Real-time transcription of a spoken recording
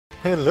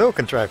Hello,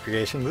 Contrived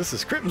Creation. This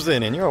is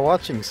Crimson, and you're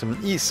watching some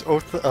East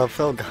Oath of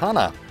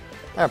Felghana.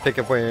 I'll pick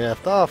up where you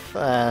left off,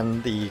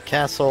 and the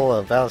castle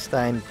of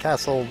Valstein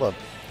Castle of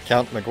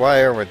Count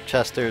Maguire, with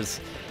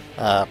Chester's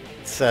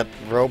set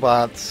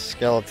robots,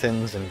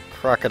 skeletons, and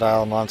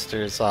crocodile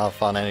monsters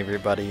off on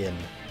everybody, and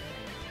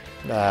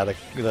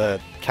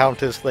the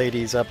Countess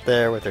lady's up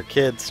there with her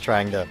kids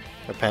trying to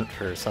repent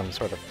for some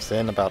sort of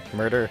sin about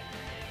murder,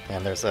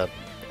 and there's a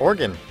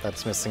organ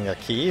that's missing a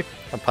key,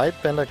 a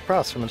pipe, and a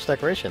cross from its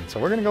decoration. So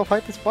we're gonna go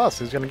fight this boss.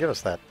 Who's gonna give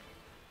us that?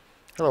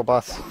 Hello,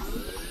 boss.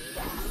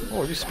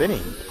 Oh, you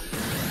spinning.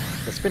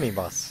 The spinny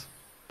boss.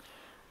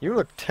 You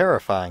look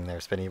terrifying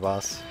there, spinny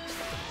boss.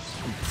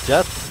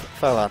 Death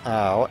fell on.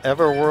 Ow.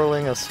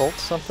 Ever-Whirling Assault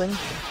something?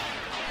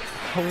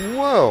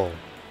 Whoa!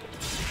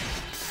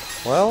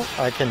 Well,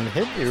 I can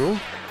hit you.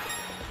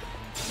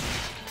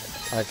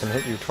 I can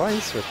hit you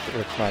twice with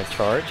my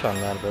charge on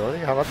that ability.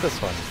 How about this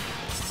one?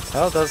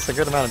 Well, it does a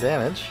good amount of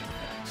damage.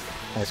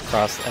 Nice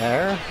cross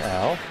air.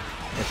 Ow.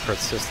 With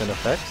persistent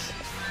effects.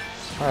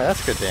 Alright,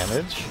 that's good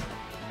damage.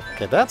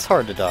 Okay, that's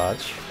hard to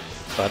dodge.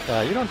 But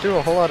you don't do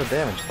a whole lot of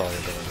damage with all your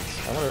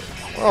abilities. I wonder...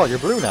 Oh, you're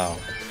blue now.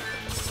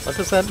 What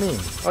does that mean?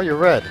 Oh, you're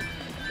red.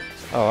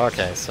 Oh,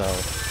 okay, so...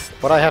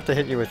 But I have to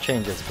hit you with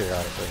changes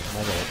periodically.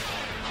 I get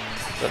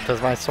it.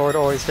 Does my sword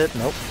always hit?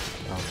 Nope.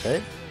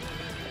 Okay.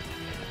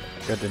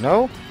 Good to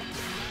know.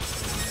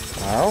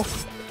 Ow.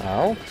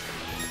 Ow.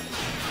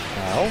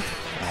 Ow.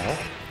 Ow.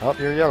 Oh,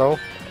 you're yellow.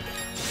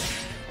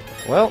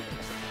 Well,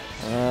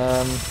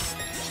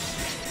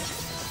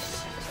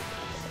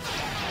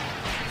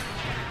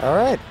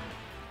 alright.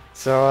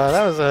 So,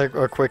 that was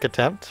a quick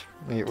attempt.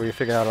 We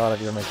figured out a lot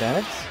of your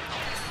mechanics.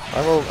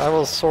 I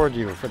will sword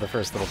you for the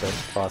first little bit,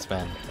 boss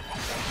man.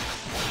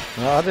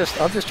 No,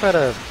 I'll just try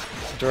to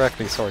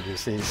directly sword you,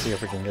 see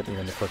if we can get you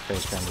into quick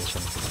phase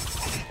transition.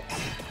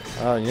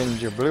 Oh,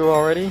 you're blue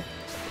already?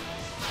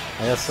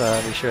 I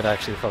guess we should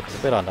actually focus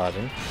a bit on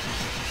dodging.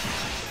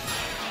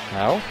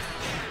 Ow.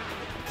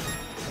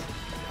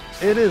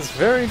 It is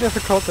very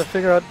difficult to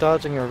figure out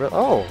dodging your...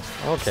 Oh,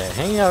 okay.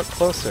 Hanging out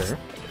closer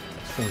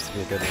seems to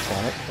be a good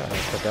mechanic.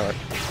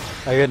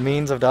 A good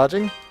means of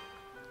dodging.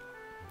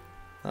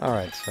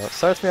 Alright, so it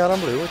starts me out on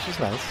blue, which is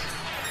nice.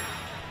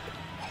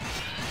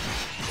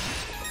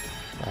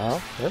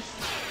 Oh, good.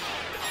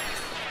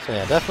 So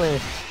yeah, definitely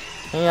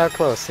hanging out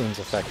close seems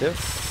effective.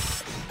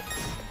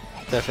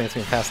 Definitely gets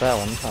me past that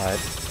one.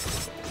 Alright.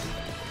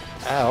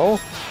 Ow.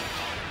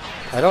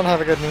 I don't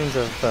have a good means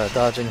of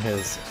dodging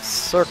his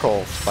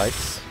circle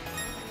spikes.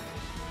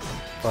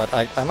 But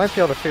I might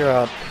be able to figure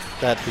out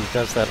that he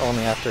does that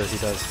only after he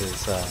does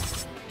his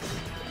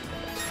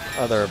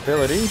other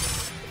ability.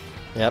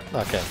 Yep,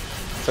 okay.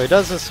 So he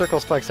does his circle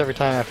spikes every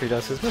time after he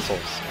does his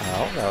missiles.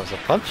 Ow, that was a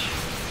punch.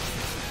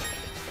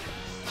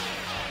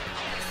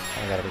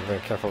 I gotta be very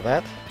careful of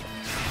that.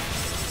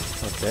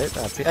 Okay,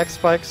 that's the X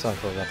spike, so I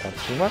don't worry about that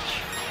too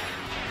much.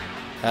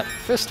 That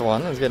fist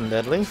one is getting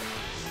deadly.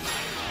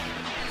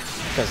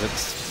 Because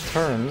it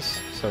turns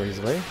so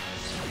easily.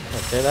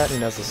 Okay, that, and he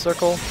does the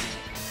circle.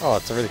 Oh,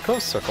 it's a really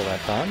close circle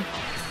that time.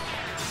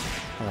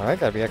 Alright,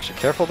 gotta be extra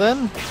careful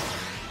then.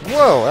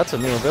 Whoa, that's a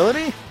new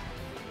ability.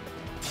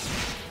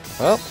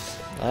 Well,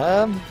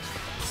 I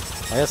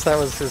guess that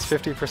was his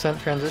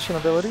 50% transition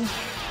ability.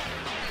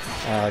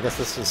 I guess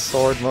this is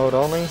sword mode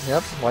only.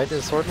 Yep, white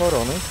is sword mode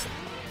only.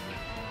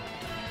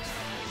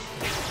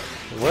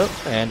 Well,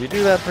 and you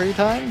do that 3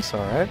 times,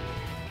 alright.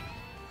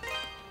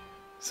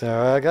 So,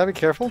 gotta be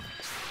careful.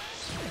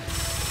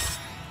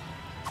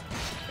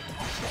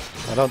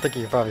 I don't think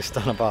you can probably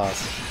stun a boss.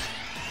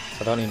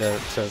 So I don't need to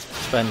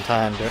spend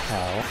time to...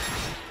 Ow.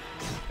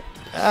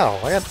 Ow,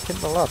 I got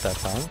hit a lot that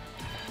time.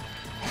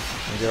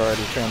 And you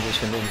already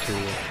transitioned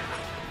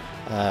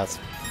into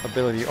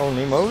ability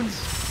only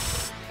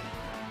modes.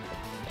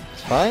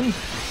 It's fine.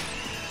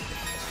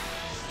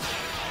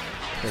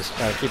 Just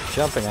gotta keep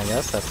jumping, I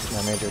guess. That's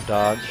my major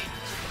dodge.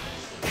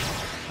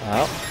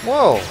 Ow.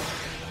 Whoa!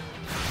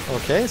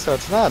 Okay, so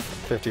it's not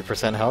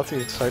 50% health,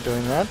 you start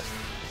doing that.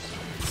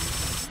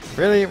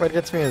 Really, what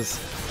gets me is,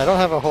 I don't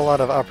have a whole lot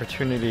of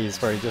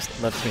opportunities where he just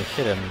lets me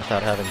hit him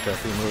without having to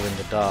be moving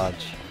to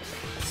dodge.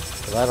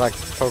 Because I like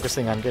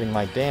focusing on getting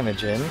my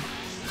damage in.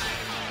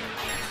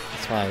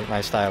 That's my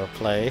style of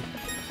play.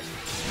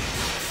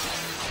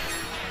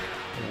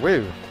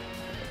 Woo!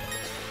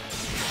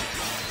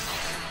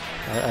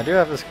 I do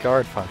have this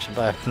guard function,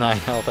 but I have 9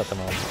 health at the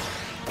moment.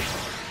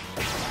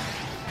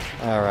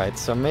 Alright,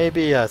 so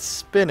maybe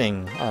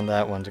spinning on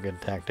that one's a good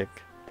tactic.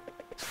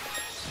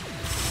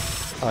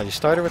 Oh, you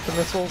started with the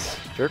missiles?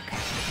 Jerk.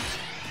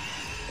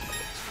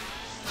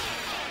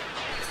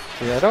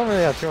 See, I don't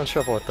really have too much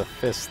trouble with the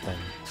fist thing.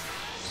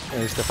 At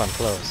least if I'm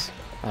close.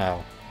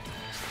 Ow.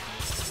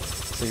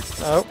 See,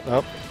 oh,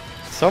 nope.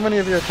 So many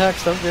of your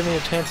attacks don't give me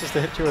chances to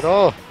hit you at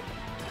all.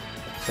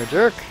 You're a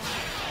jerk.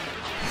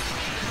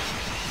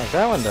 Like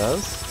that one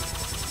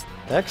does.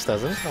 X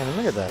doesn't. I mean,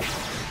 look at that.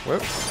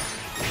 Whoop.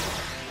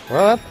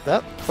 Well,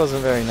 that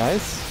wasn't very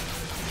nice.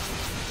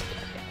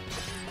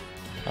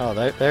 Oh,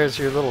 there's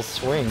your little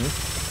swing.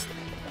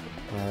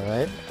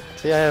 Alright.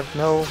 See, I have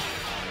no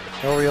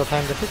real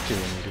time to hit you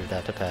when you do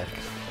that attack.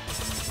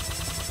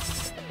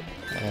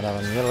 And I'm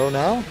on yellow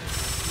now.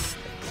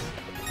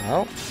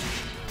 Now.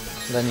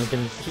 Then he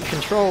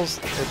controls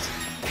its...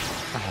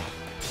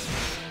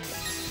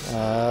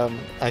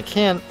 I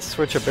can't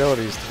switch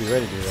abilities to be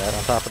ready to do that.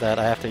 On top of that,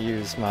 I have to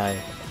use my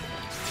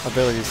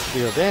abilities to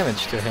deal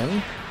damage to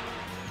him.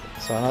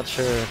 So I'm not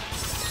sure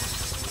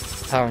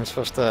how I'm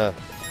supposed to...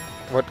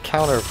 what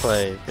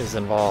counterplay is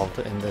involved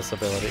in this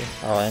ability.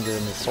 Oh, I ended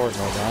in the sword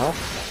mode now.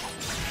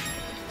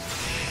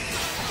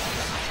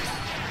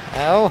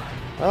 Ow!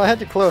 Well, I had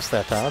you close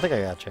that time. I think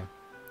I got you.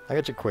 I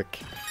got you quick.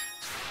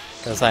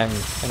 Because I'm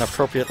an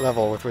appropriate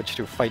level with which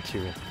to fight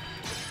you.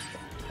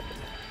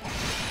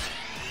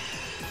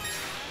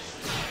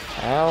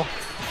 Ow.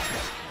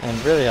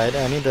 And really,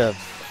 I need to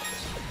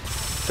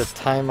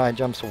time my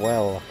jumps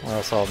well, or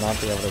else I'll not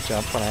be able to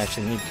jump when I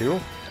actually need to.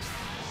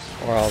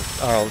 Or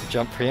I'll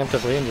jump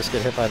preemptively and just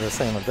get hit by the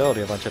same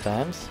ability a bunch of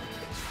times.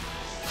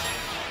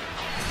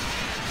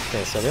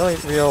 Okay, so the only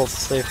real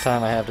safe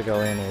time I have to go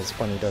in is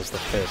when he does the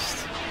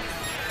fist.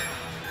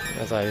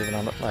 Was I even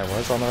on the... I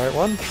was on the right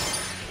one?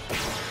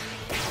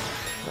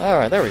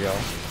 Alright, there we go.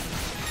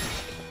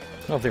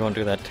 Hopefully won't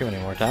do that too many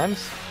more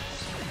times.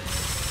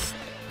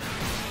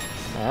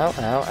 Ow,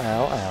 ow,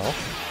 ow, ow.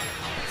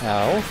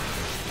 Ow.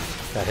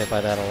 Got hit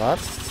by that a lot.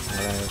 And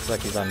then it looks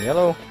like he's on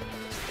yellow.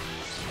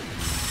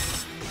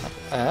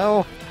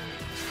 Ow.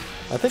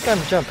 I think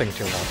I'm jumping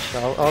too much.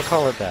 I'll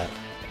call it that.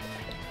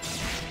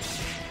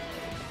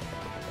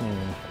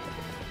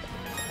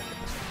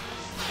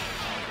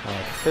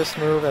 Fist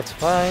move, that's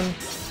fine.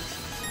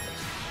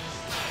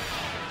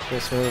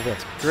 Fist move,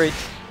 that's great.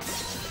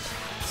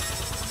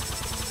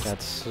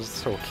 That's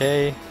just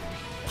okay.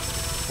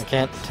 I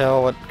can't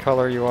tell what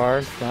color you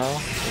are now.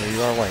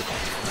 You are white.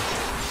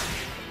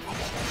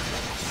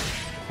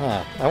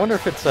 Huh. I wonder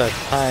if it's a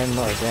time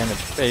or damage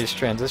phase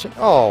transition.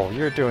 Oh,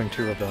 you're doing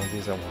two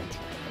abilities at once.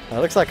 It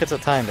looks like it's a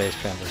time-based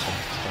transition.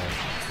 So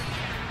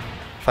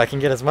if I can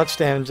get as much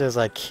damage as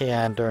I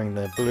can during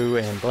the blue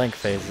and blank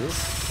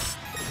phases,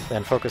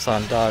 then focus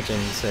on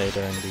dodging, say,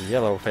 during the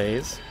yellow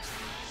phase,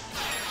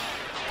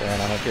 then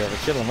I might be able to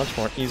kill him much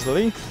more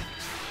easily.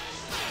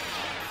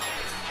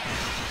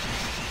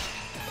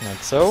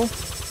 Like so.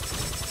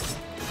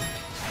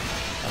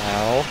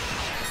 Ow.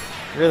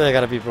 Really, I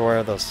gotta be beware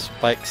of those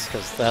spikes,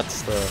 because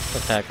that's the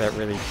attack that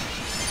really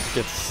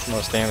gets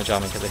most damage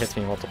on me, because it hits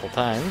me multiple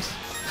times.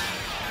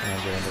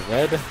 And you're into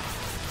red.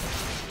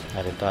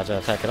 I didn't dodge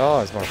that attack at all,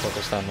 I was more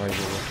focused on where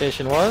your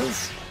location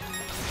was.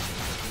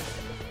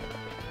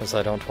 Because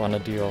I don't want to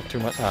deal too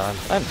much...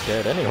 I'm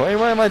dead anyway,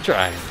 why am I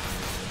trying?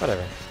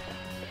 Whatever.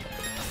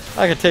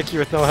 I could take you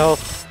with no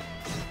health.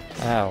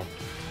 Ow.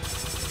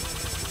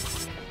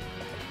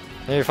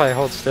 Maybe if I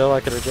hold still I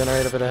could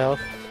regenerate a bit of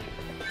health.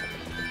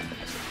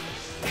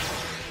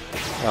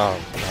 Oh,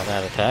 now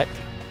that attacked.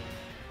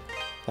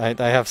 I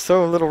have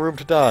so little room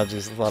to dodge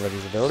with a lot of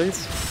these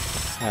abilities.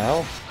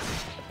 Ow.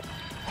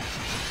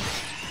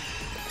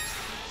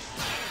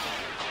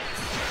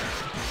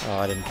 Oh,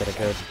 I didn't get a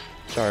good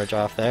charge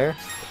off there.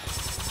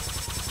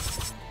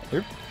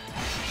 Oop.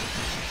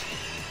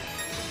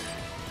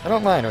 I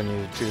don't mind when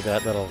you do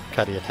that little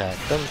cutty attack.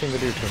 Doesn't seem to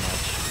do too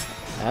much.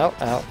 Ow,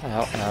 ow,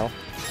 ow,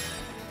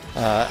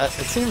 ow. It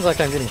seems like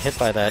I'm getting hit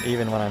by that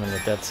even when I'm in the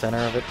dead center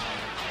of it.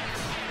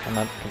 I'm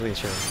not completely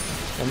sure.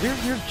 And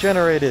you've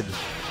generated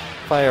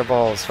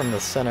fireballs from the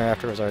center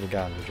after it was already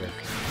gone, you jerk.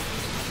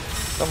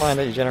 Don't mind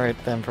that you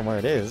generate them from where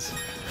it is.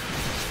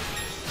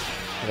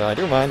 Though I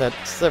do mind that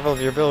several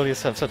of your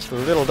abilities have such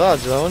little dodge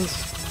zones,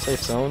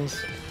 safe zones,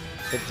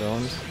 hit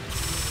zones.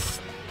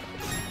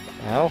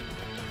 Ow.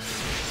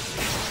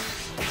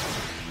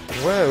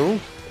 Whoa!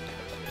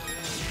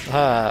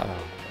 Ah.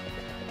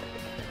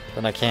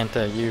 Then I can't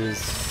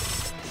use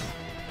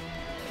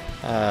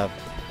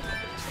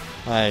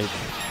my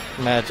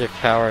magic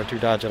power to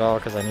dodge at all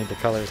because I need the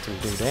colors to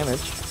do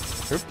damage.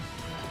 Oop.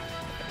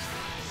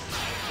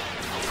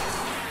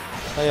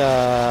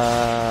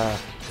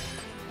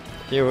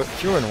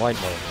 If you were in white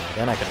mode,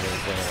 then I could really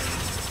play it.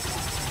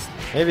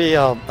 Maybe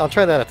I'll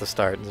try that at the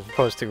start, as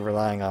opposed to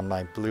relying on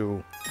my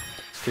blue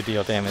to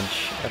deal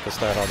damage at the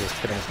start. I'll just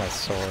hit him with my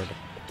sword.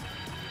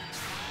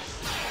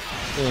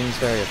 Seems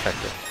very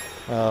effective.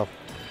 Well,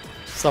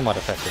 somewhat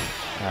effective.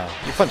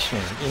 You punched me.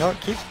 You know what?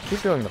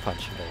 Keep doing the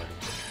punch ability.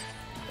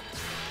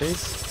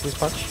 Please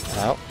punch.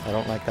 Ow, I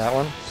don't like that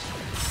one.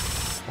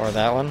 Or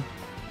that one.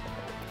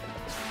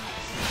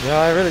 You know,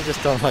 I really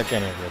just don't like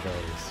any of the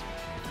abilities.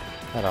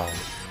 At all.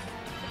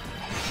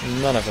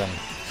 None of them.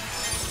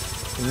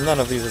 None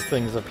of these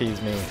things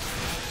appease me.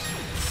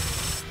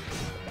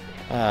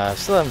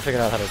 Still haven't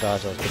figured out how to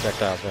dodge those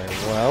projectiles very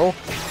well.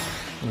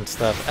 And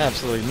stuff,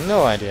 absolutely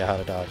no idea how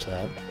to dodge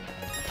that.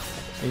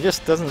 He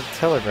just doesn't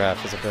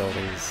telegraph his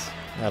abilities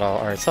at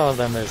all. Or some of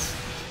them is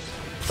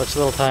such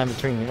little time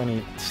between when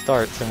he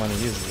starts and when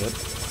he uses it.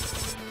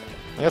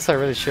 I guess I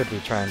really should be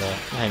trying to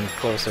hang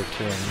closer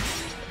to him.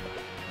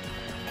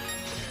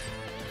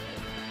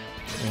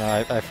 You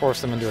know, I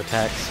force him into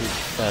attacks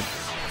that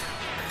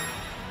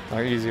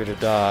are easier to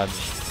dodge.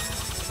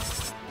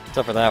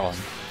 Except for that one.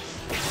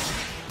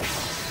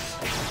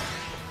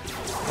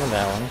 And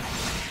that one.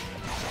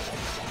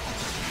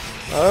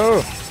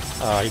 Oh!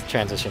 Oh, he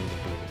transitioned to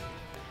blue.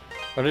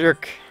 What a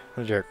jerk.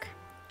 What a jerk.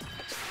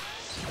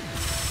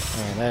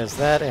 And there's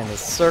that, and the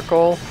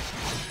circle.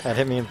 That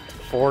hit me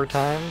 4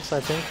 times, I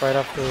think, right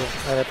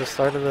at the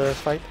start of the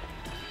fight.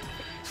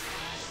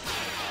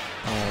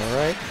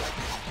 Alright.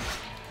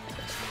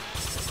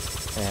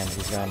 And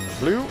he's gone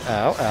blue.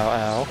 Ow, ow,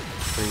 ow.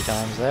 3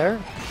 times there.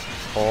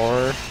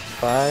 4,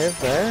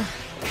 5 there.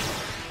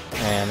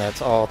 And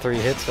that's all 3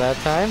 hits that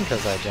time,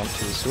 because I jumped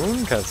too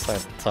soon, because I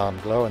saw him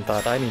glow and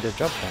thought I need to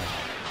jump now.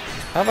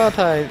 How about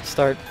I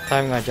start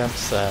timing my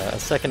jumps a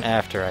second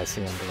after I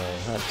see him glow?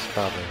 That's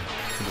probably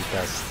the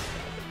best.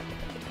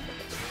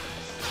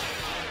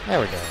 There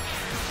we go.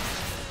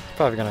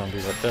 Probably gonna be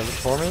what does it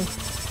for me.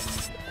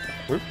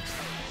 Whoop.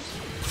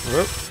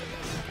 Whoop.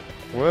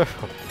 Whoa.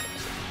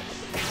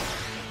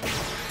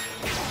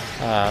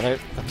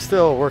 I'm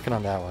still working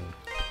on that one.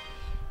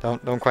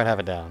 Don't quite have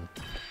it down.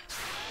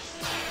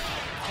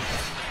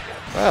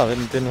 Well,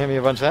 didn't hit me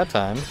a bunch that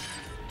time.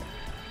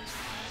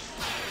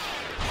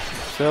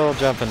 Still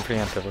jumping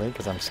preemptively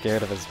because I'm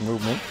scared of his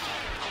movement.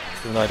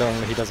 Even though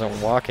he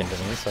doesn't walk into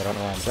me, so I don't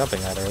know why I'm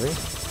jumping that early.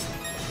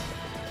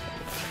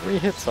 3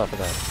 hits off of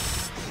that.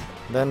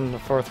 Then the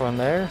 4th one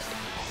there.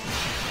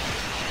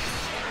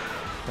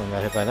 Then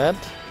got hit by that.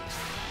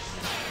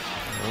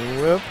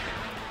 Whoop.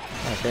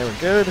 Okay, we're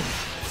good.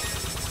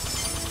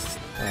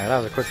 Alright, that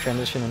was a quick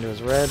transition into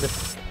his red.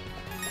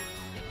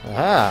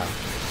 Aha!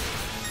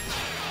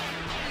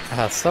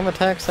 Some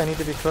attacks I need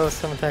to be close,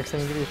 some attacks I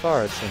need to be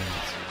far, it seems.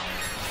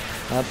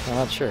 I'm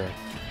not sure.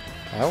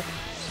 Oh.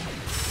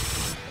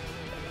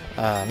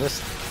 I'm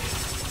just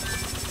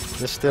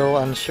still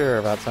unsure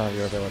about some of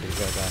your abilities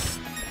right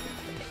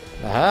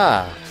now.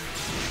 Aha!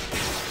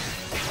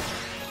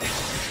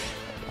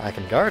 I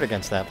can guard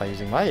against that by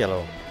using my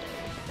yellow.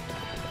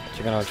 But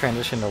you're going to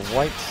transition to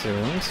white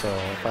soon, so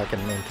if I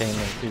can maintain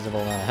a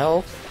reasonable amount of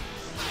health.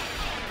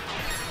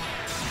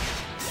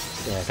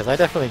 Yeah, because I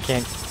definitely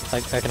can't... I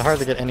can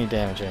hardly get any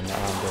damage in on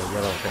the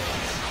yellow thing.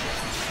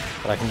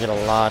 But I can get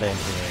a lot in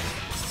here.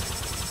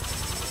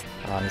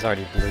 He's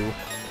already blue.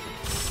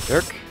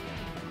 Jerk!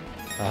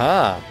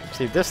 Aha!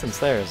 See, distance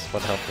there is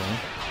what helped me.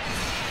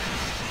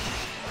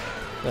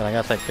 Then I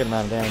got that good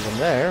amount of damage in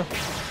there.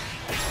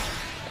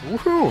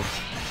 Woohoo! I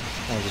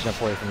just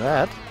jump away from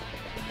that.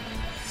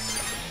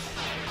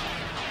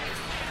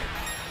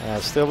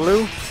 Still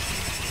blue.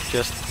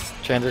 Just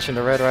transition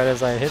to red right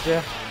as I hit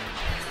you.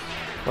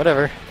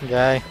 Whatever,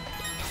 guy.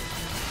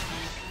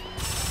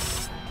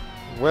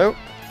 Whoa.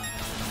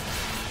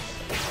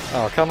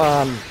 Oh, come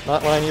on.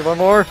 Not when I need one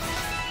more.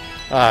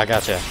 Ah,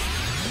 gotcha.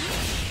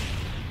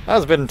 That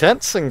was a bit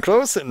intense and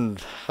close,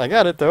 and I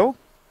got it, though.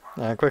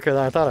 Quicker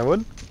than I thought I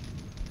would.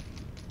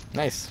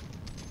 Nice.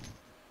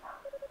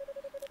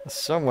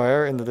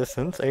 Somewhere in the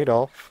distance,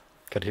 Adolf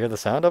could hear the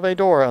sound of a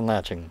door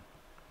unlatching.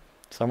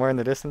 Somewhere in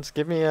the distance,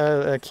 give me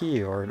a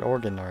key or an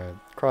organ or a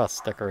cross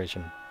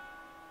decoration.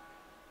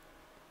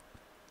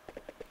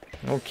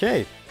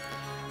 Okay.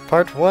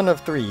 Part 1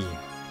 of 3.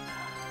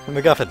 The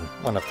MacGuffin,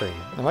 1 of 3.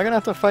 Am I gonna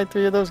have to fight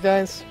 3 of those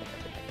guys?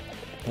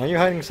 Are you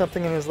hiding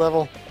something in his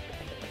level?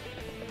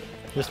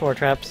 Just more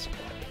traps?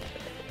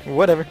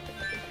 Whatever.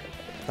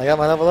 I got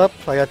my level up,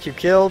 I got you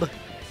killed,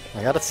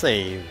 I got a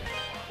save.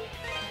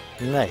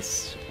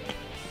 Nice.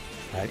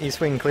 Alright,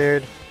 East-Wing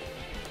cleared.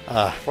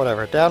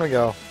 Whatever, down we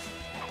go.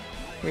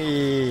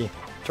 Whee!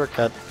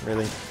 Shortcut,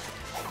 really.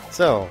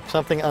 So,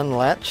 something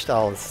unlatched,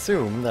 I'll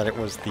assume that it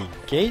was the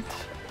gate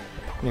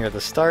near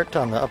the start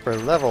on the upper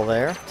level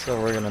there,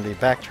 so we're going to be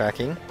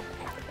backtracking,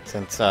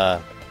 since,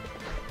 oh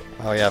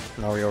yeah,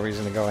 no real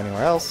reason to go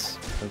anywhere else,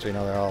 since we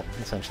know they're all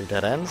essentially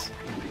dead ends.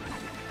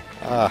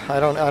 I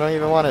don't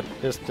even want it,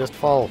 just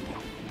fall.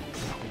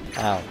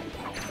 Ow.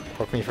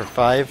 Poke me for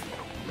 5?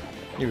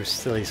 You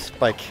silly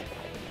spike.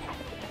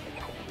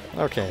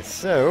 Okay,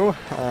 so,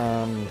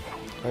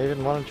 do I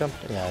even want to jump?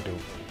 Yeah, I do.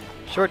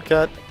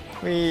 Shortcut!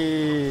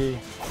 Whee!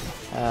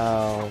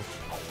 Ow.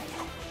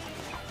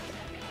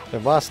 The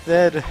boss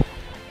dead.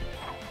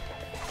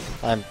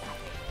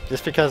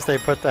 Just because they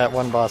put that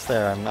one boss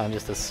there, I'm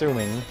just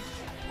assuming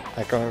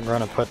that we're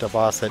going to put a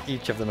boss at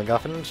each of the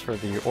MacGuffins for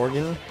the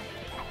organ.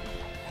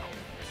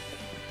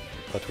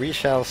 But we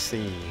shall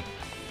see.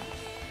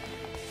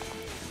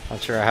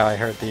 Not sure how I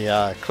heard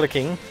the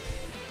clicking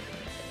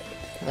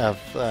of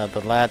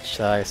the latch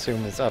that I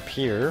assume is up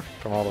here,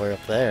 from all the way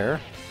up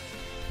there.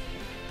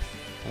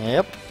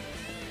 Yep.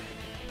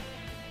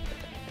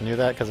 I knew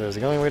that because it was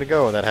the only way to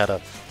go that had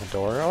a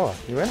door. Oh,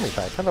 you enemy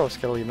type. Hello,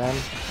 Skelly man.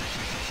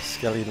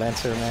 Skelly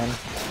Lancer man.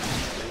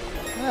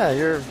 Yeah,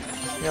 you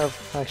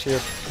have actually a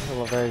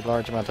very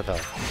large amount of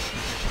health.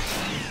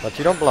 But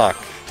you don't block,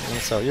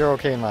 and so you're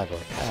okay in my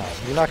book. Ah,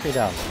 you knocked me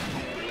down.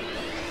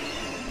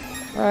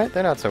 Alright,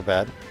 they're not so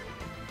bad.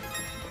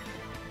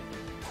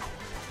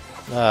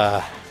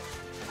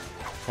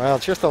 Well,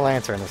 it's just a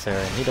Lancer in this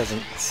area, and he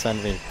doesn't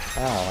send me...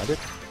 Oh, I did...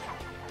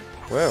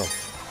 Whoa.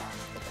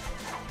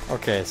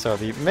 Okay, so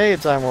the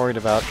maids I'm worried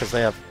about because they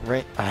have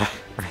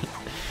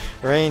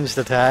ranged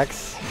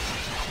attacks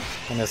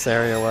in this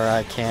area where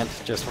I can't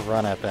just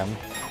run at them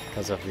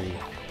because of the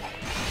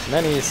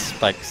many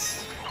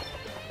spikes.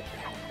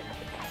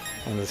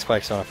 And the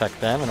spikes don't affect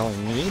them and only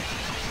me.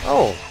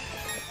 Oh!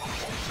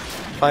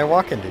 If I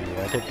walk into you,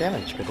 I take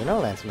damage. Good to know,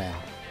 Lance Man.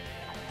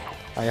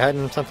 Are you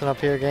hiding something up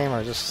here, game,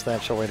 or just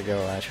that's your way to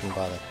go? I shouldn't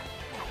bother.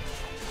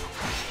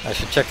 I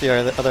should check the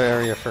other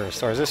area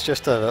first. Or is this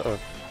just a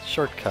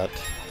shortcut?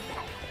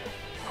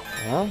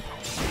 Well,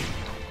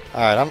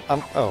 alright,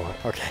 oh,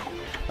 okay.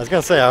 I was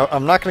gonna say,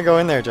 I'm not gonna go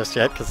in there just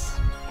yet, because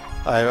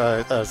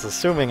I was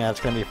assuming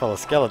it's gonna be full of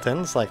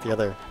skeletons, like the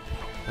other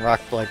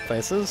rock-like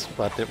places,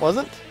 but it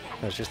wasn't.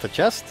 It was just a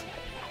chest,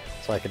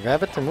 so I could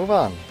grab it and move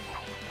on.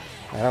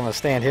 Alright, I'm gonna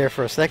stand here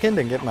for a second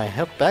and get my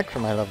health back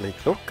from my lovely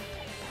cloak.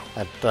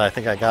 That I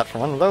think I got from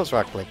one of those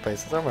rock-like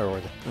places. I don't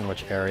remember in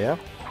which area.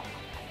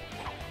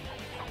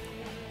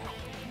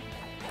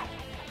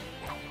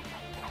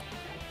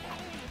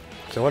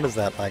 So what is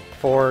that, like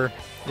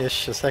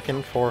 4-ish a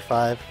second? 4 or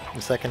 5 a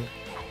second?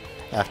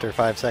 After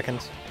 5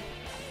 seconds?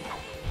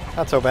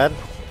 Not so bad.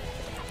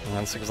 And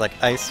this looks like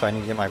ice, so I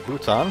need to get my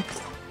boots on.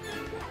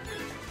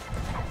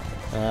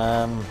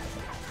 I'm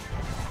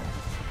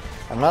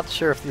not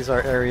sure if these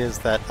are areas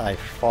that I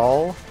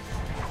fall.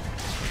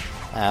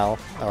 Ow.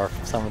 Or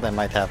some of them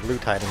might have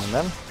loot hiding in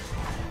them.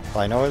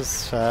 All I know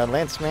is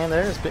Lance Man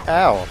there is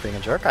ow, being a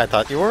jerk. I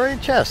thought you were a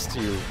chest,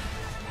 you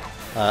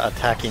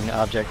attacking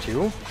object,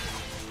 you.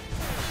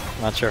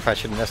 Not sure if I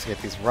should investigate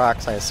these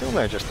rocks. I assume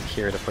they're just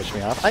here to push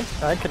me off.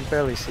 I can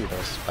barely see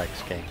those spikes,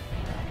 okay.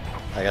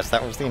 I guess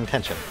that was the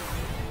intention.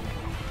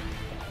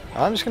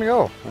 I'm just gonna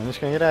go. I'm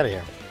just gonna get out of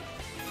here.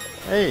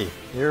 Hey,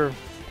 you're...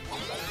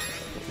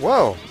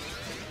 Whoa!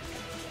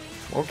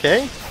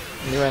 Okay.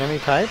 New enemy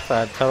type.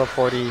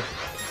 Teleporty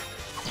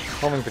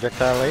homing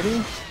projectile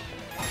lady.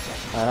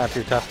 Not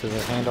too tough to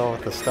handle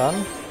with the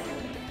stun.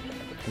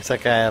 Looks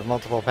like I have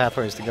multiple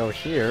pathways to go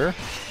here.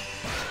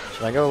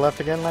 Should I go left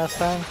again last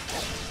time?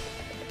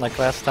 Like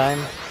last time?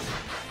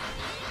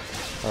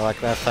 Or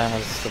like last time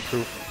was the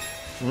proof?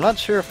 I'm not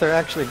sure if they're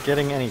actually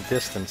getting any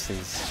distance,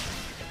 these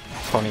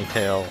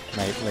ponytail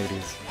knight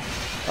ladies.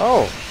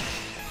 Oh!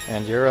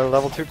 And you're a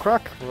level 2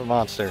 croc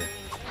monster.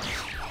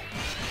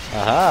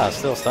 Aha!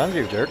 Still stunned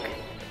you, jerk.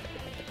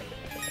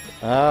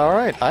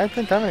 Alright, I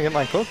think I'm gonna get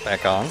my cloak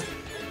back on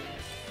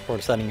before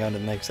deciding on to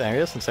the next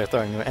area since they're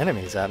throwing new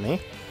enemies at me.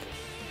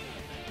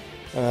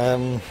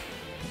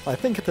 I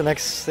think at the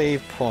next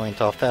save point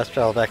I'll fast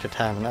travel back to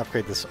town and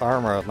upgrade this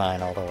armor of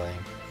mine all the way.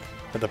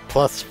 With a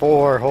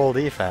 +4 whole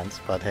defense,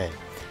 but hey,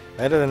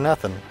 better than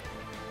nothing.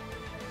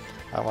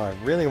 What I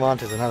really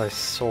want is another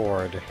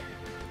sword.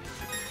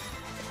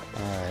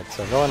 Alright,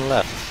 so going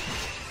left.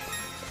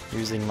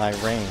 Using my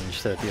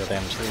range to deal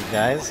damage to these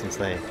guys, since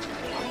they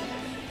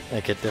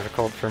make it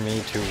difficult for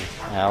me to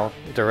now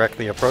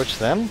directly approach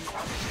them.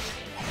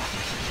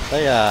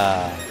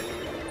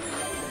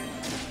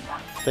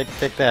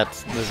 Take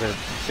that, lizard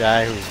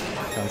guy who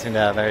doesn't seem to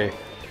have very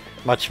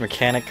much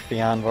mechanic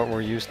beyond what we're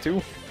used to.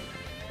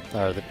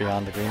 Or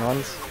beyond the green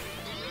ones.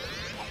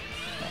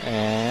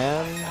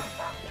 And...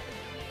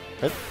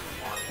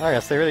 I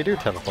guess they really do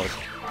teleport.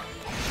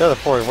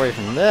 Teleport away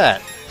from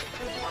that!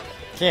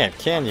 Can't,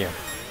 can you?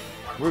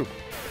 Woo!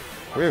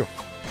 Woo!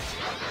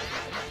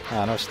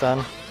 Ah, no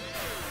stun.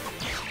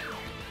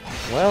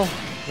 Well,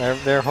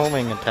 their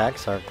homing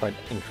attacks are quite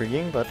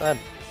intriguing, but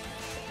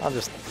I'll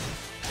just...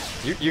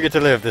 You get to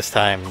live this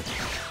time,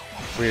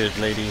 weird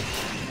lady.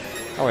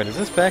 Oh wait, is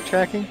this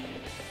backtracking?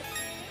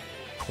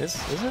 Is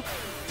it?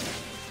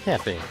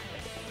 Can't be.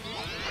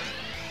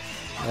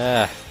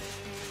 Ah.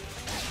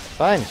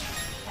 Fine.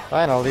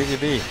 Fine, I'll leave you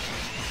be.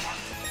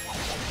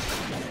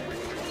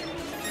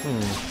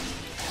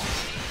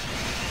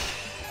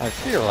 I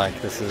feel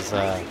like this is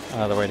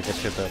the way to get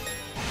to the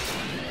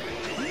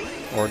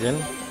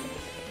organ.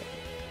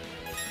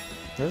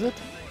 Is it?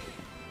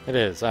 It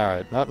is,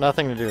 alright.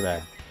 Nothing to do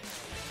there.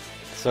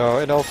 So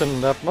it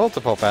opened up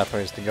multiple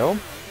pathways to go.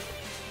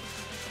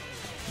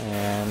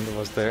 And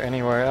was there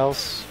anywhere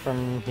else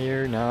from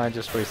here? No, I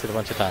just wasted a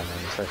bunch of time.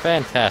 So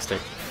fantastic.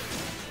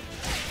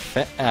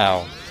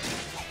 Ow.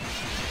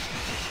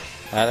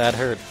 That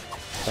hurt.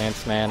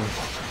 Lance Man.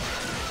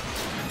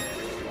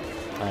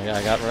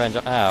 I got revenge.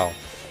 Ow.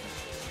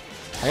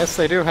 I guess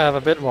they do have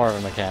a bit more of a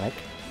mechanic.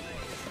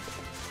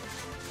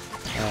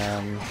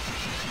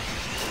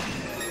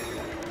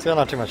 Still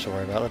not too much to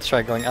worry about. Let's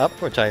try going up,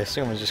 which I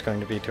assume is just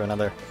going to be to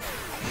another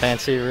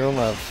fancy room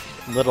of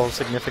little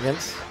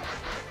significance.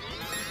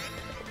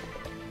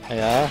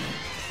 Yeah,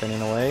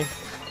 spinning away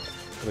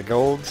for the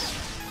golds.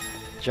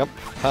 Jump.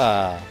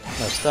 Ha!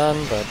 No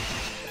stun, but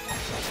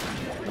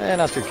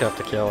not too tough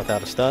to kill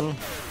without a stun.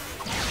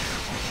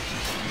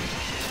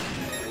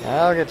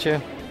 I'll get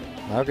you.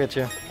 I'll get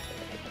you.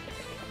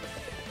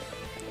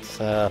 It's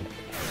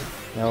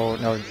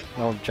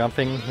no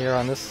jumping here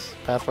on this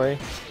pathway.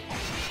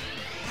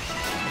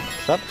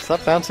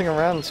 Stop bouncing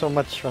around so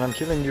much when I'm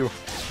killing you.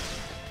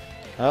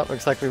 Oh,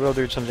 looks like we will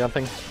do some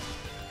jumping.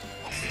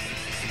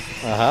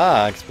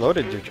 Aha,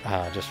 exploded your...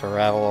 just for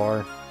Ravel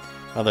ore.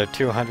 Another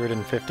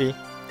 250. I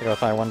go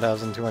with my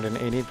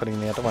 1,280, putting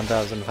me at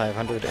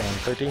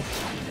 1,530.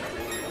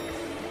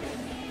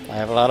 I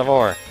have a lot of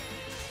ore.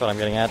 That's what I'm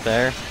getting at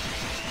there.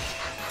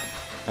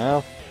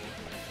 Well,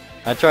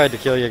 I tried to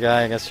kill you,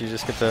 guy. I guess you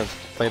just get to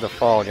play the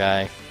fall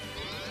guy.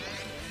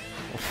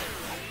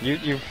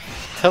 You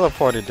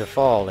teleported to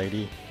fall,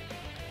 lady.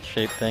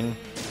 Shape thing.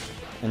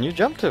 And you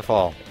jumped to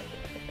fall.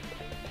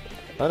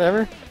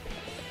 Whatever.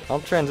 I'll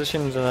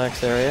transition to the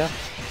next area.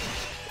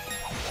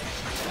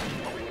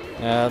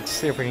 Let's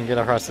see if we can get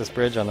across this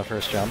bridge on the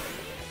first jump.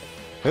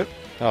 Oop.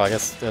 Oh, I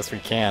guess yes we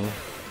can.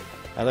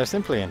 Rather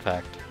simply, in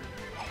fact.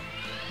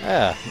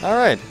 Yeah,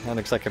 alright. That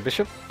looks like a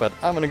bishop, but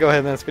I'm going to go ahead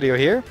and end this video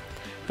here.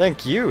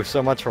 Thank you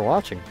so much for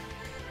watching.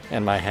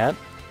 And my hat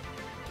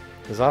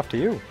is off to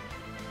you.